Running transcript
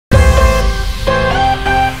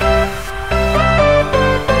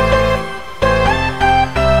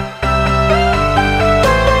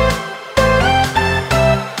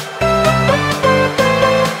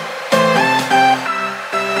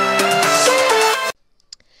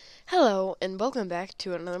and welcome back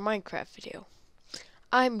to another Minecraft video.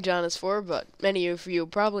 I'm Jonas4, but many of you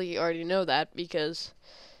probably already know that because...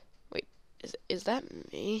 Wait, is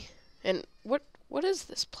that me? And what is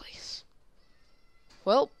this place?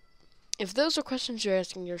 Well, if those are questions you're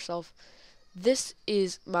asking yourself, this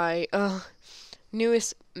is my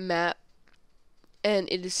newest map,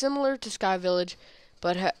 and it is similar to Sky Village,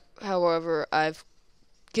 but however, I've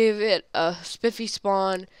give it a spiffy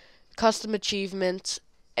spawn, custom achievements,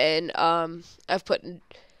 and I've put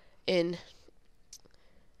in,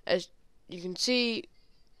 as you can see,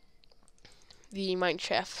 the mine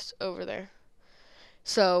shafts over there.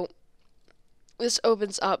 So this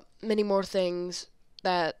opens up many more things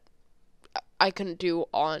that I couldn't do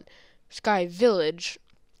on Sky Village,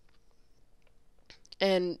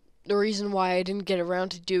 and the reason why I didn't get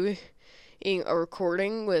around to doing a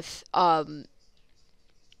recording with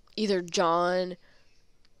either John,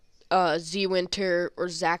 Z Winter, or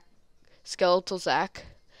SkeletalZack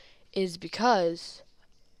is because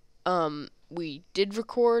we did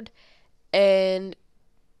record and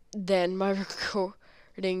then my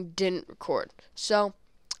recording didn't record. So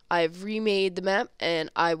I've remade the map and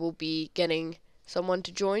I will be getting someone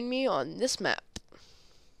to join me on this map.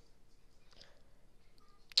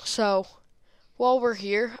 So while we're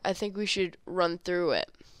here, I think we should run through it.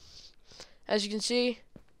 As you can see,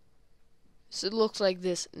 so it looks like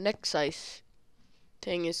this Nexus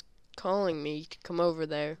thing is calling me to come over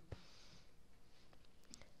there.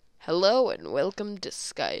 Hello and welcome to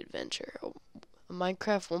Sky Adventure, a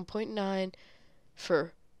Minecraft 1.9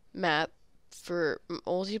 for map for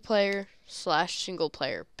multiplayer / single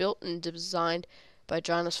player, built and designed by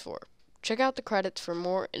Jonas4. Check out the credits for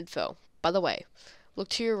more info. By the way, look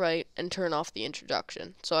to your right and turn off the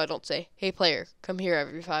introduction so I don't say, "Hey player, come here"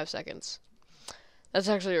 every 5 seconds. That's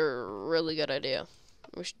actually a really good idea.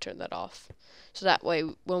 We should turn that off. So that way,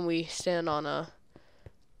 when we stand on a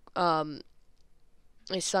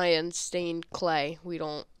cyan-stained clay, we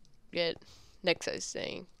don't get Nexus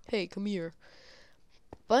saying, "Hey, come here."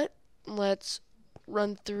 But let's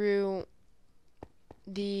run through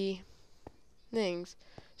the things.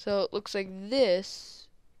 So it looks like this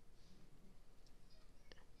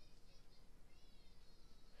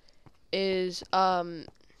is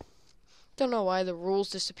don't know why the rules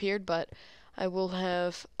disappeared, but I will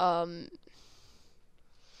have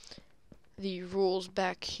the rules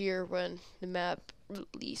back here when the map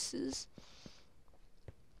releases.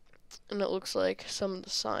 And it looks like some of the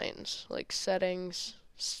signs, like settings,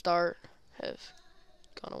 start, have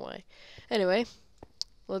gone away. Anyway,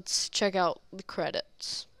 let's check out the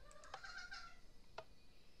credits.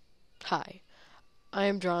 Hi, I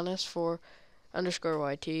am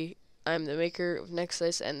Jonas4_YT. I'm the maker of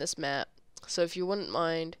Nexus and this map. So if you wouldn't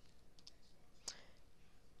mind,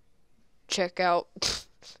 check out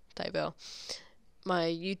typo my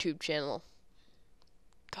YouTube channel.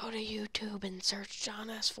 Go to YouTube and search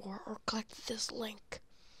Jonas4 or click this link.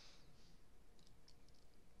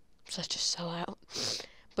 Such a sellout.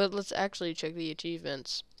 But let's actually check the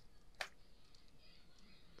achievements.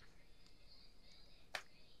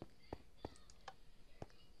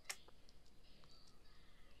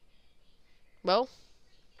 Well,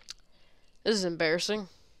 this is embarrassing.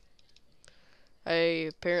 I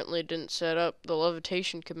apparently didn't set up the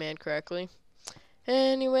levitation command correctly.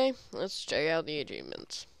 Anyway, let's check out the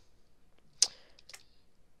achievements.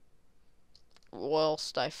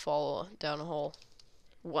 Whilst I fall down a hole.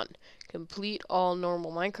 1. Complete all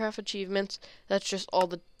normal Minecraft achievements. That's just all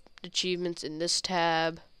the achievements in this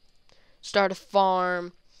tab. Start a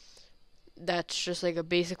farm. That's just like a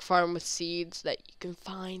basic farm with seeds that you can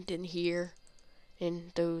find in here,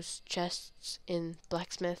 in those chests, in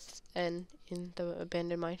blacksmiths, and in the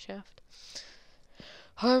abandoned mineshaft.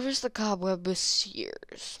 Harvest the cobweb with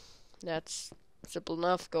shears. That's simple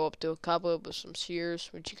enough. Go up to a cobweb with some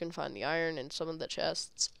shears, which you can find the iron in some of the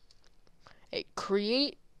chests.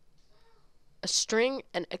 Create a string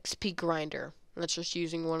and XP grinder. That's just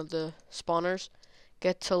using one of the spawners.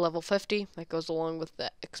 Get to level 50. That goes along with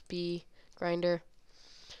the XP grinder.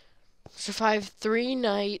 Survive 3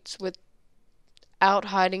 nights without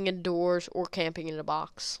hiding indoors or camping in a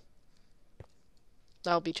box.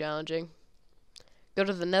 That'll be challenging. Go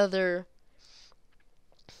to the Nether.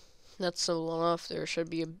 That's simple enough. There should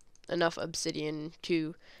be enough obsidian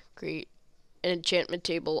to create an enchantment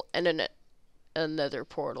table and a Nether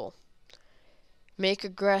portal. Make a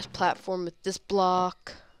grass platform with this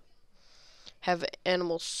block. Have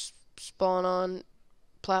animals spawn on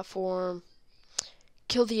platform.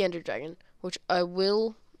 Kill the ender dragon, which I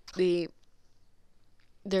will.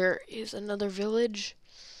 There is another village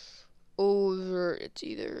over. It's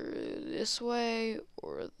either this way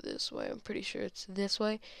or this way. I'm pretty sure it's this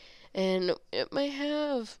way. And it may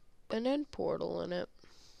have an end portal in it.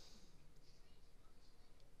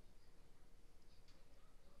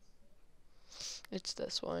 It's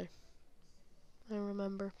this way. I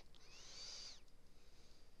remember.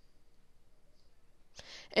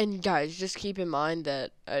 And guys, just keep in mind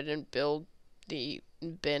that I didn't build the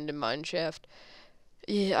abandoned mine shaft.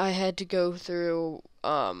 Yeah, I had to go through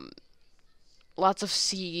lots of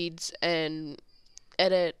seeds and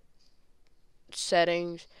edit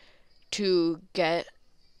settings to get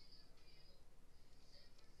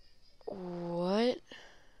what?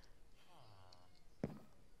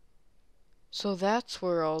 So that's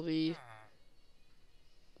where all the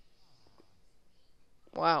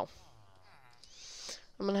wow.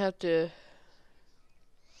 I'm gonna have to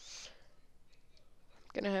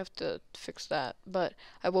fix that, but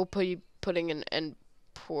I will be putting an end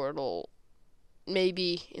portal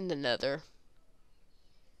maybe in the nether.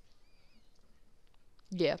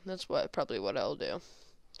 Yeah, that's probably what I'll do.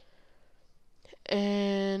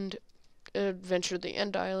 And adventure the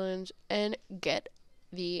end islands and get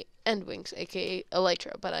the end wings, aka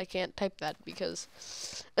elytra, but I can't type that because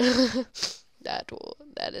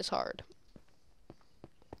that is hard.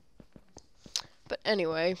 But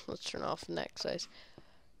anyway, let's turn off the next size.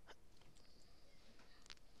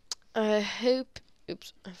 I hope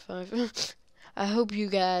oops, F5. I hope you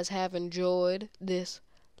guys have enjoyed this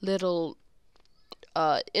little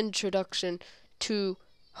introduction to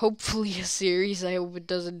hopefully a series. I hope it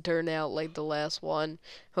doesn't turn out like the last one.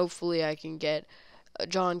 Hopefully I can get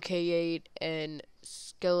John K8 and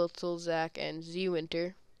SkeletalZack and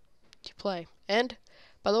ZWinter to play. And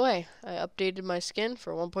by the way, I updated my skin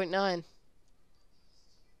for 1.9.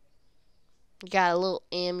 Got a little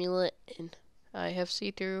amulet and I have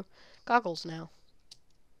see-through goggles now.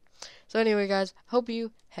 So anyway guys, hope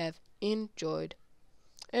you have enjoyed.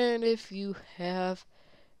 And if you have,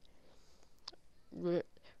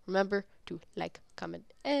 remember to like, comment,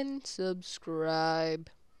 and subscribe.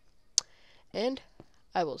 And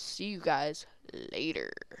I will see you guys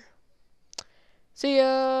later. See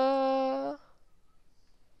ya!